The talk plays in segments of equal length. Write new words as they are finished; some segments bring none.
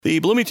The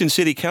Bloomington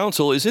City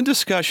Council is in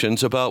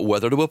discussions about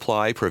whether to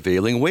apply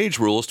prevailing wage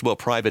rules to a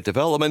private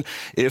development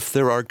if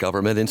there are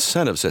government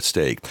incentives at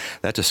stake.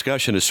 That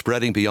discussion is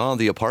spreading beyond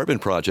the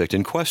apartment project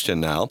in question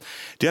now.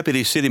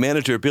 Deputy City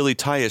Manager Billy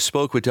Tyus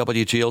spoke with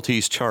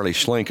WGLT's Charlie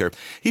Schlenker.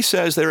 He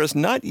says there is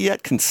not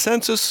yet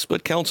consensus,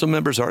 but council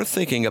members are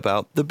thinking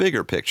about the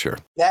bigger picture.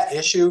 That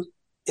issue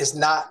is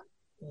not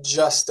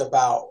just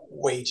about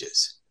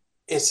wages.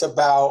 It's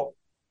about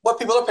what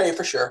people are paid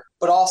for sure,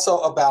 but also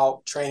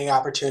about training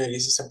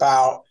opportunities. It's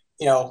about,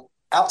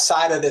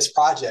 outside of this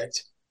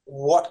project,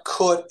 what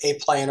could a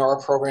plan or a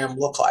program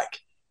look like?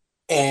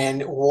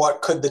 And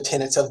what could the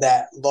tenets of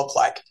that look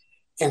like?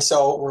 And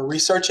so we're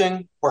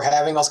researching, we're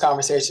having those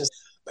conversations,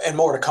 and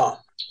more to come.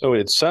 So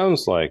it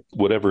sounds like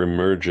whatever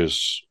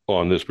emerges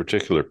on this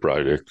particular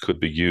project could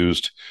be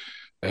used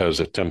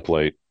as a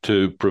template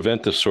to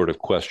prevent this sort of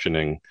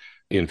questioning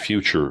in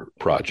future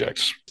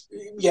projects.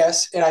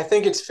 Yes, and I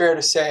think it's fair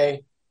to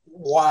say,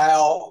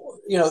 while,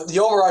 the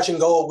overarching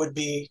goal would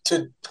be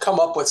to come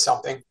up with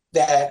something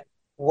that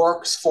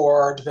works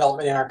for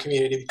development in our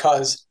community,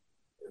 because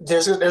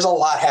there's a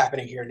lot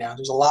happening here now.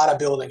 There's a lot of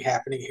building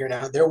happening here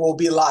now. There will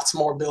be lots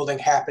more building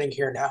happening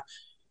here now.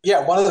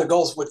 Yeah, one of the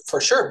goals would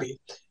for sure be,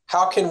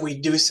 how can we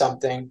do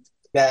something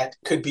that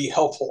could be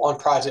helpful on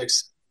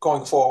projects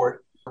going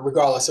forward,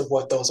 regardless of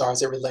what those are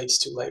as it relates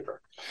to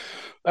labor.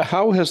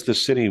 How has the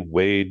city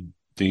weighed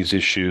these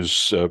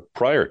issues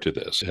prior to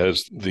this?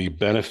 Has the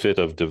benefit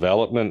of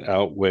development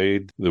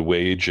outweighed the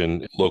wage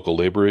and local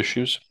labor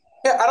issues?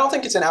 Yeah, I don't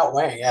think it's an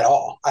outweighing at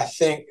all. I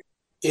think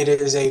it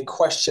is a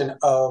question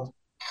of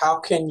how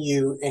can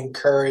you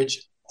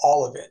encourage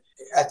all of it.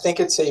 I think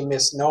it's a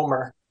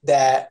misnomer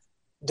that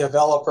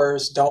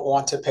developers don't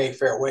want to pay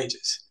fair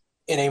wages.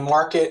 In a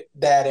market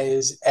that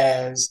is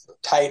as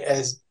tight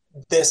as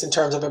this in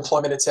terms of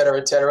employment, et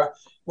cetera,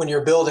 when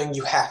you're building,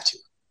 you have to.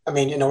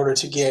 In order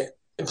to get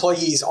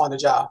employees on the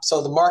job.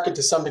 So the market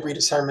to some degree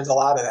determines a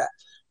lot of that.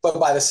 But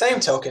by the same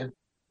token,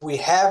 we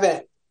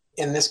haven't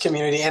in this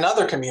community and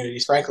other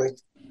communities, frankly,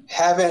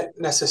 haven't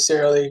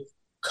necessarily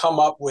come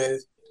up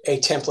with a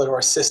template or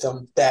a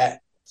system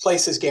that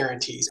places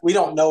guarantees. We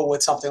don't know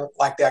what something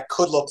like that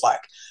could look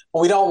like.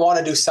 And we don't want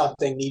to do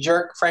something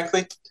knee-jerk,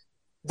 frankly,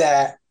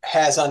 that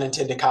has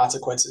unintended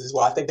consequences as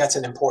well. I think that's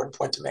an important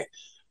point to make.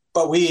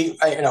 But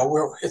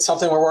it's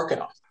something we're working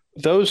on.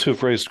 Those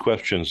who've raised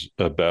questions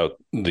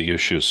about the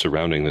issues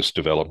surrounding this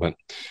development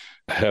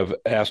have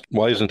asked,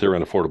 why isn't there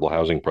an affordable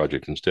housing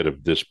project instead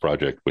of this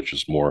project, which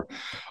is more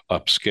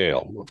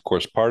upscale? Of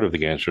course, part of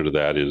the answer to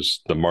that is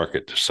the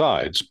market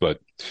decides, but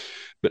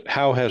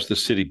how has the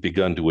city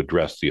begun to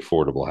address the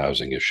affordable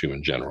housing issue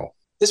in general?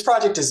 This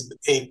project is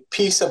a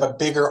piece of a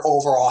bigger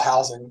overall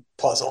housing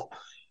puzzle,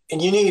 and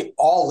you need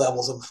all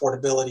levels of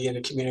affordability in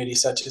a community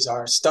such as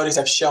ours. Studies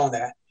have shown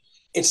that.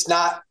 It's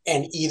not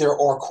an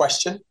either-or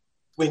question.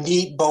 We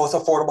need both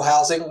affordable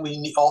housing.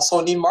 We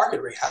also need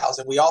market rate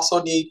housing. We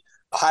also need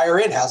higher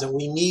end housing.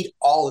 We need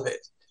all of it.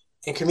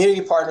 And community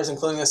partners,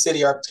 including the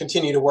city, are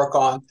continue to work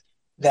on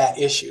that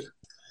issue.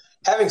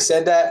 Having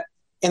said that,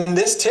 in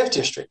this TIF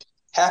district,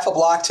 half a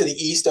block to the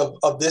east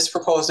of this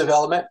proposed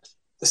development,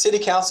 the city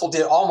council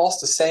did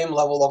almost the same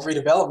level of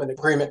redevelopment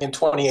agreement in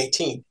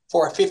 2018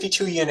 for a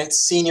 52-unit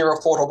senior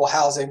affordable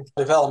housing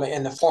development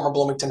in the former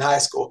Bloomington High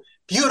School.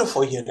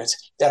 Beautiful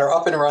units that are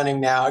up and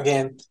running now.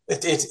 Again,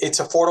 it's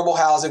affordable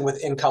housing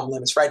with income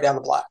limits right down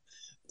the block.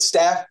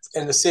 Staff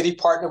and the city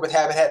partner with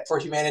Habitat for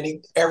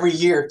Humanity every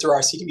year through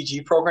our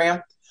CDBG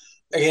program,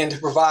 again, to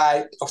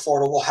provide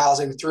affordable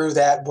housing through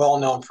that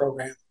well-known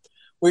program.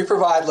 We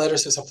provide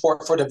letters of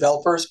support for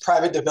developers,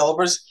 private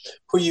developers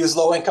who use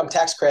low-income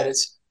tax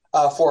credits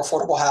for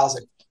affordable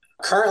housing.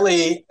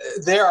 Currently,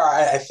 there are,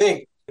 I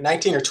think,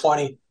 19 or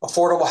 20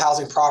 affordable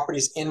housing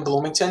properties in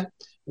Bloomington,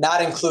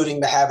 not including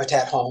the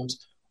Habitat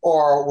homes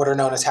or what are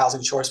known as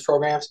housing choice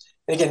programs.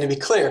 And again, to be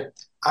clear,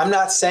 I'm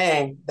not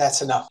saying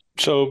that's enough.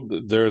 So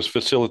there's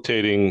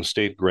facilitating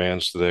state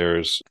grants,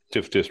 there's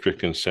TIF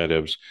district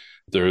incentives,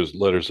 there's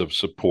letters of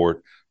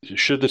support.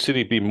 Should the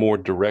city be more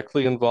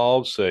directly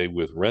involved, say,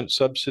 with rent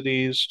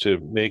subsidies to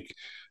make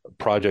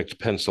projects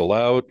pencil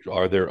out?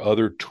 Are there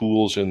other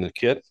tools in the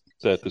kit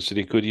that the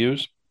city could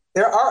use?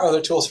 There are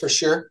other tools for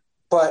sure,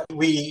 but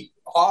we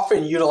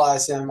often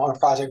utilize them on a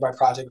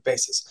project-by-project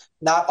basis.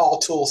 Not all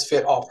tools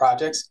fit all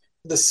projects.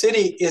 The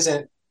city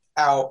isn't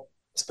out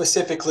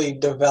specifically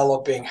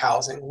developing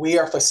housing. We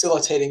are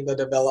facilitating the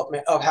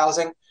development of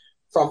housing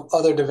from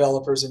other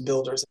developers and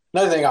builders.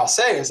 Another thing I'll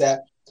say is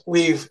that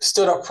we've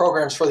stood up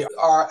programs for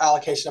our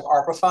allocation of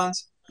ARPA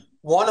funds.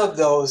 One of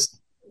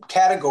those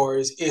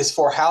categories is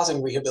for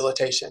housing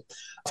rehabilitation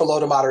for low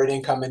to moderate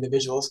income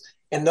individuals.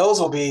 And those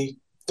will be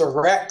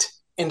direct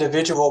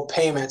individual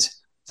payments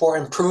for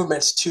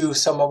improvements to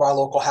some of our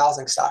local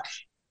housing stock.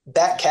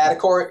 That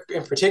category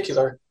in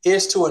particular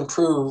is to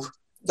improve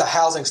the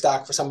housing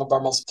stock for some of our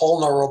most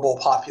vulnerable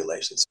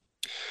populations.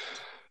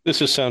 This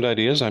is Sound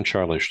Ideas. I'm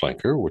Charlie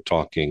Schlenker. We're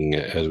talking,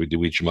 as we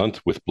do each month,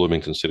 with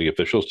Bloomington City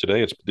officials.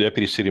 Today, it's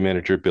Deputy City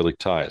Manager Billy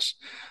Tyus.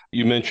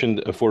 You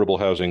mentioned affordable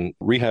housing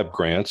rehab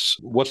grants.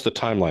 What's the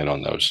timeline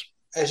on those?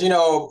 As you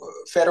know,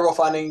 federal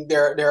funding,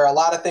 there are a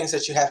lot of things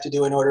that you have to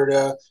do in order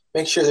to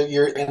make sure that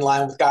you're in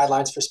line with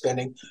guidelines for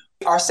spending.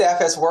 Our staff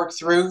has worked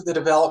through the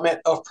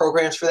development of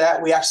programs for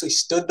that. We actually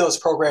stood those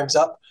programs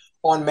up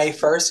on May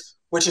 1st,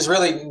 which is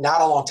really not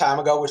a long time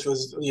ago, which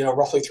was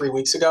roughly 3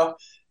 weeks ago.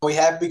 We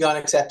have begun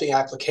accepting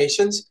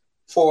applications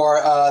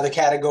for the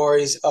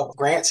categories of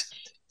grants.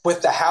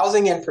 With the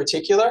housing in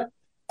particular,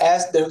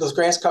 as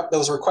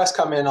those requests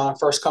come in on a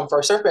first come,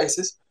 first served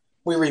basis,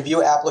 we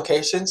review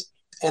applications,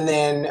 and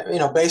then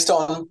based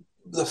on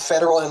the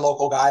federal and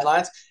local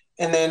guidelines,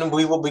 and then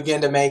we will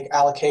begin to make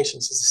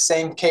allocations. It's the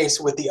same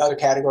case with the other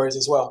categories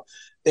as well.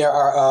 There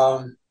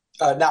are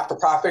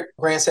not-for-profit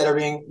grants that are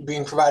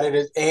being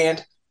provided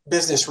and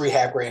business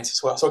rehab grants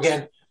as well. So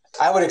again,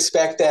 I would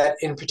expect that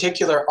in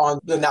particular on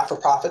the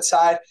not-for-profit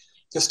side,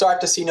 you'll start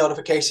to see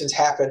notifications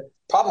happen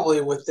probably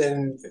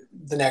within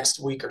the next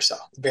week or so,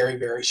 very,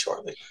 very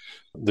shortly.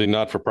 The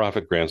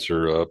not-for-profit grants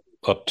are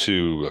up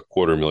to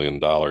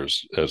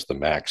 $250,000 as the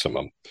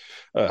maximum.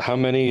 How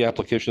many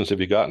applications have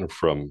you gotten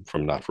from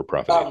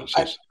not-for-profit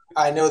agencies?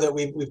 I know that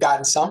we've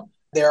gotten some.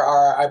 There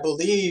are, I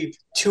believe,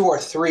 2 or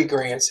 3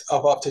 grants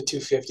of up to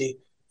 $250,000.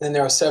 Then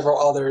there are several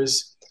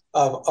others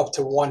of up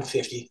to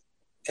 $150,000.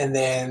 And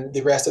then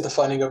the rest of the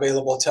funding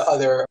available to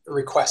other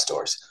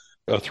requestors.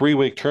 A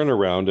 3-week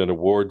turnaround and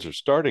awards are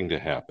starting to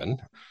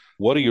happen.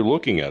 What are you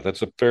looking at?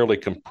 That's a fairly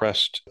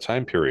compressed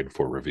time period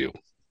for review.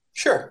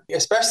 Sure,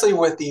 especially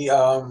with the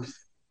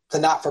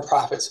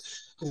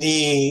not-for-profits.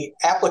 The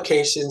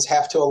applications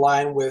have to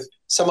align with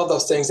some of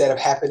those things that have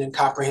happened in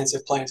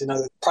comprehensive plans and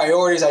other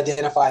priorities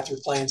identified through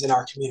plans in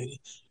our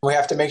community. We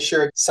have to make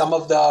sure some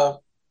of the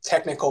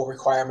technical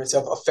requirements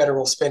of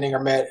federal spending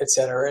are met, et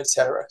cetera, et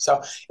cetera.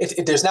 So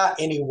there's not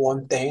any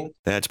one thing.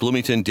 That's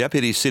Bloomington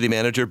Deputy City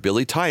Manager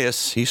Billy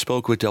Tyus. He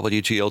spoke with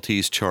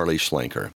WGLT's Charlie Schlenker.